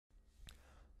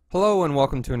Hello and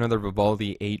welcome to another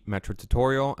Vivaldi Metro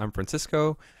tutorial. I'm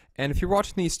Francisco, and if you're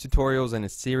watching these tutorials in a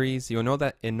series, you'll know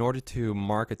that in order to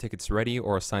mark a ticket's ready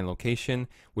or assign location,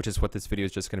 which is what this video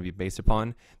is just going to be based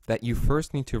upon, that you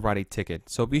first need to write a ticket.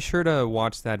 So be sure to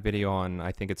watch that video on,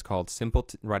 I think it's called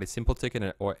write a simple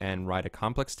ticket and write a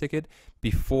complex ticket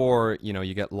before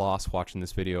you get lost watching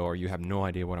this video or you have no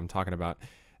idea what I'm talking about.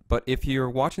 But if you're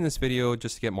watching this video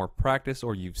just to get more practice,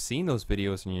 or you've seen those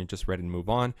videos and you're just ready to move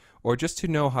on, or just to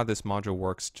know how this module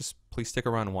works, just please stick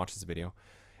around and watch this video.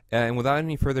 And without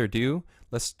any further ado,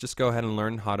 let's just go ahead and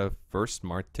learn how to first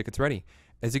mark tickets ready.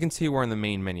 As you can see, we're in the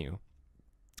main menu.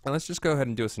 And let's just go ahead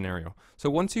and do a scenario. So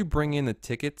once you bring in the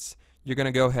tickets, you're going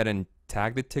to go ahead and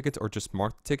tag the tickets or just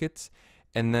mark the tickets.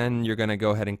 And then you're going to go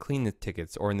ahead and clean the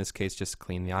tickets, or in this case, just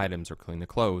clean the items or clean the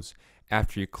clothes.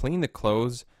 After you clean the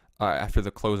clothes, after the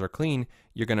clothes are clean,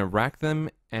 you're going to rack them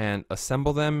and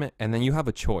assemble them, and then you have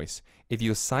a choice. If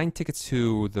you assign tickets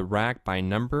to the rack by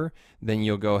number, then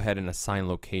you'll go ahead and assign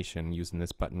location using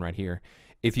this button right here.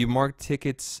 If you mark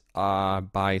tickets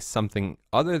by something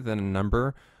other than a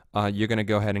number, you're going to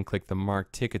go ahead and click the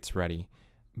Mark Tickets Ready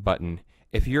button.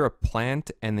 If you're a plant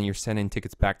and then you're sending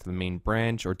tickets back to the main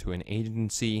branch or to an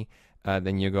agency,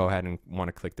 then you go ahead and want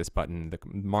to click this button, the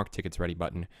Mark Tickets Ready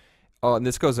button. Oh, and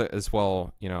this goes as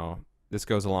well, this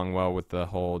goes along well with the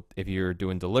whole, if you're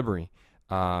doing delivery,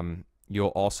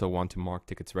 you'll also want to mark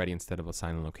tickets ready instead of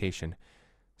assign location.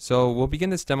 So we'll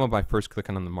begin this demo by first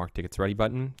clicking on the Mark Tickets Ready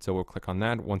button. So we'll click on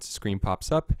that. Once the screen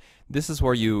pops up, this is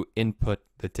where you input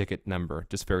the ticket number,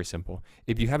 just very simple.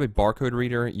 If you have a barcode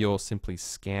reader, you'll simply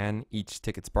scan each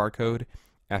ticket's barcode.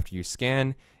 After you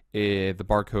scan, the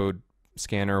barcode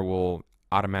scanner will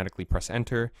automatically press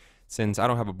enter. Since I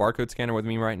don't have a barcode scanner with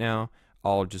me right now,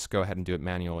 I'll just go ahead and do it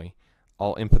manually.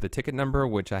 I'll input the ticket number,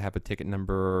 which I have a ticket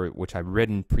number which I've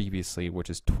written previously, which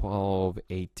is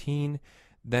 1218.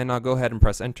 Then I'll go ahead and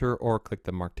press enter or click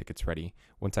the Mark Tickets Ready.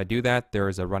 Once I do that, there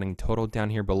is a running total down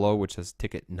here below which says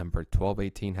ticket number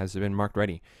 1218 has been marked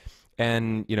ready.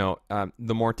 And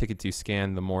the more tickets you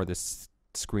scan, the more this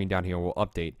screen down here will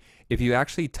update. If you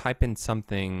actually type in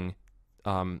something,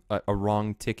 a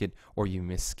wrong ticket, or you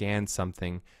misscan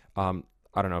something,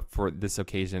 I don't know, for this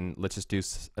occasion, let's just do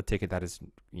a ticket that is,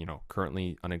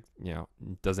 currently,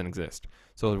 doesn't exist.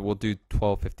 So we'll do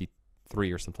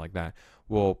 1253 or something like that.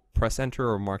 We'll press enter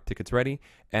or mark tickets ready,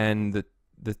 and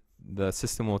the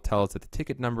system will tell us that the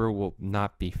ticket number will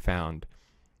not be found.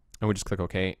 And we just click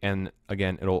OK, and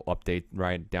again, it'll update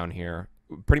right down here.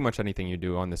 Pretty much anything you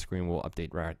do on the screen will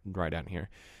update right down here.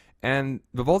 And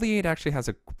Vivaldi 8 actually has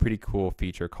a pretty cool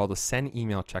feature called the Send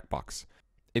Email checkbox.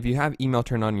 If you have email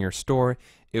turned on in your store,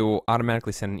 it will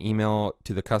automatically send an email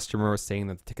to the customer saying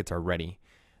that the tickets are ready,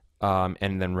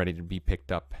 and then ready to be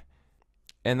picked up.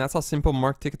 And that's how simple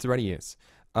Mark Tickets Ready is.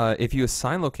 If you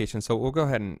assign location, so we'll go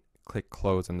ahead and click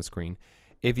close on the screen.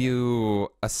 If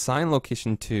you assign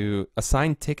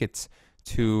tickets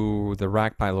to the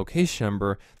rack by location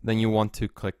number, then you want to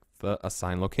click the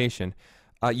assign location.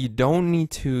 You don't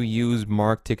need to use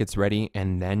Mark Tickets Ready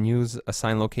and then use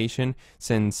assign location,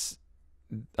 since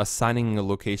assigning a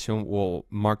location will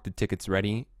mark the tickets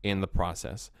ready in the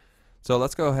process. So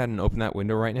let's go ahead and open that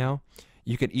window right now.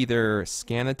 You could either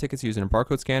scan the tickets using a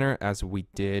barcode scanner, as we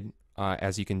did,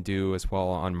 as you can do as well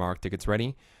on Mark Tickets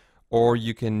Ready, or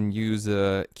you can use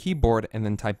a keyboard and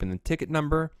then type in the ticket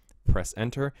number, press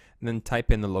enter, and then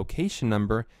type in the location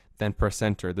number, then press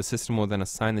enter. The system will then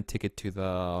assign the ticket to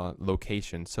the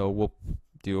location. So we'll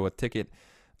do a ticket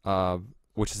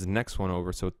which is the next one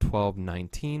over, so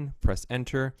 1219, press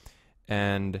enter,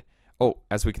 and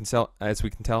as we can tell,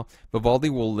 Vivaldi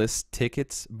will list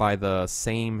tickets by the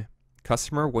same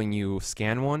customer when you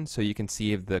scan one, so you can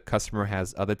see if the customer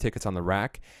has other tickets on the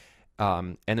rack,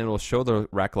 and it will show the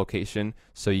rack location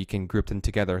so you can group them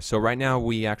together. So right now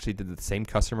we actually did the same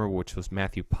customer, which was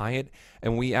Matthew Pyatt,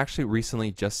 and we actually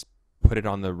recently just put it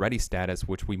on the ready status,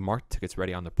 which we marked tickets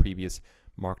ready on the previous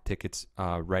Mark Tickets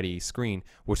Ready screen,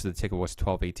 which the ticket was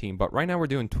 1218. But right now we're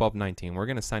doing 1219. We're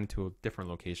going to assign it to a different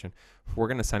location. We're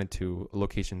going to assign it to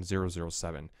location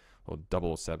 007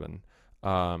 or 007.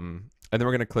 And then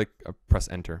we're going to click press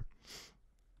enter.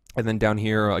 And then down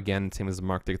here, again, same as the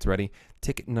Mark Tickets Ready,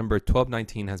 ticket number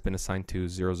 1219 has been assigned to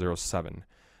 007.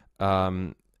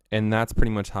 And that's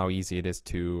pretty much how easy it is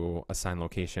to assign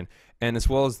location. And as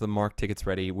well as the Mark Tickets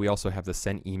Ready, we also have the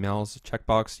Send Emails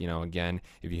checkbox. Again,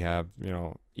 if you have,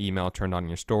 email turned on in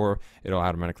your store, it'll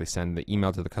automatically send the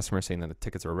email to the customer saying that the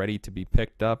tickets are ready to be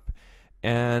picked up.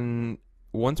 And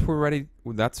once we're ready,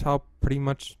 that's how pretty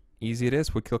much easy it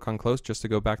is. We click on close just to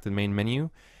go back to the main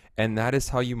menu. And that is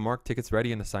how you mark tickets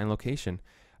ready and assign location.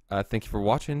 Thank you for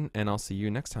watching, and I'll see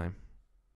you next time.